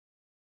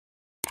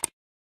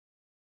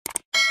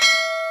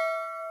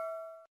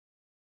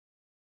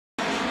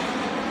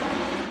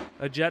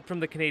A jet from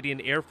the Canadian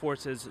Air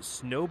Force's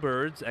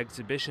Snowbirds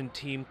exhibition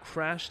team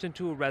crashed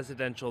into a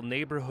residential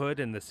neighborhood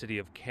in the city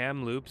of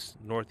Kamloops,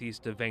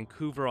 northeast of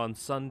Vancouver on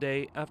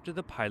Sunday after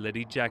the pilot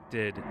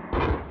ejected.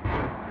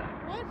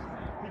 What?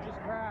 He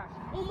just crashed.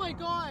 Oh my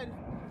God!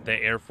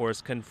 The Air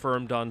Force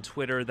confirmed on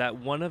Twitter that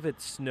one of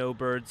its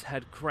Snowbirds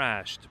had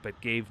crashed,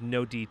 but gave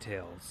no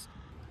details.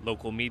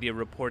 Local media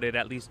reported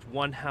at least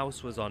one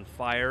house was on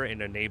fire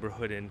in a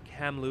neighborhood in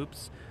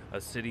Kamloops,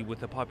 a city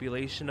with a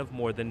population of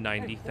more than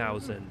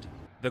 90,000.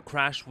 The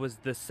crash was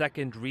the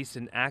second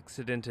recent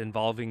accident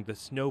involving the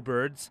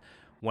Snowbirds.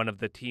 One of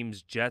the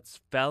team's jets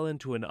fell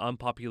into an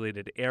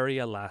unpopulated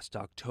area last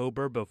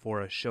October before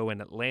a show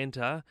in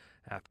Atlanta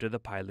after the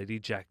pilot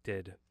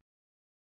ejected.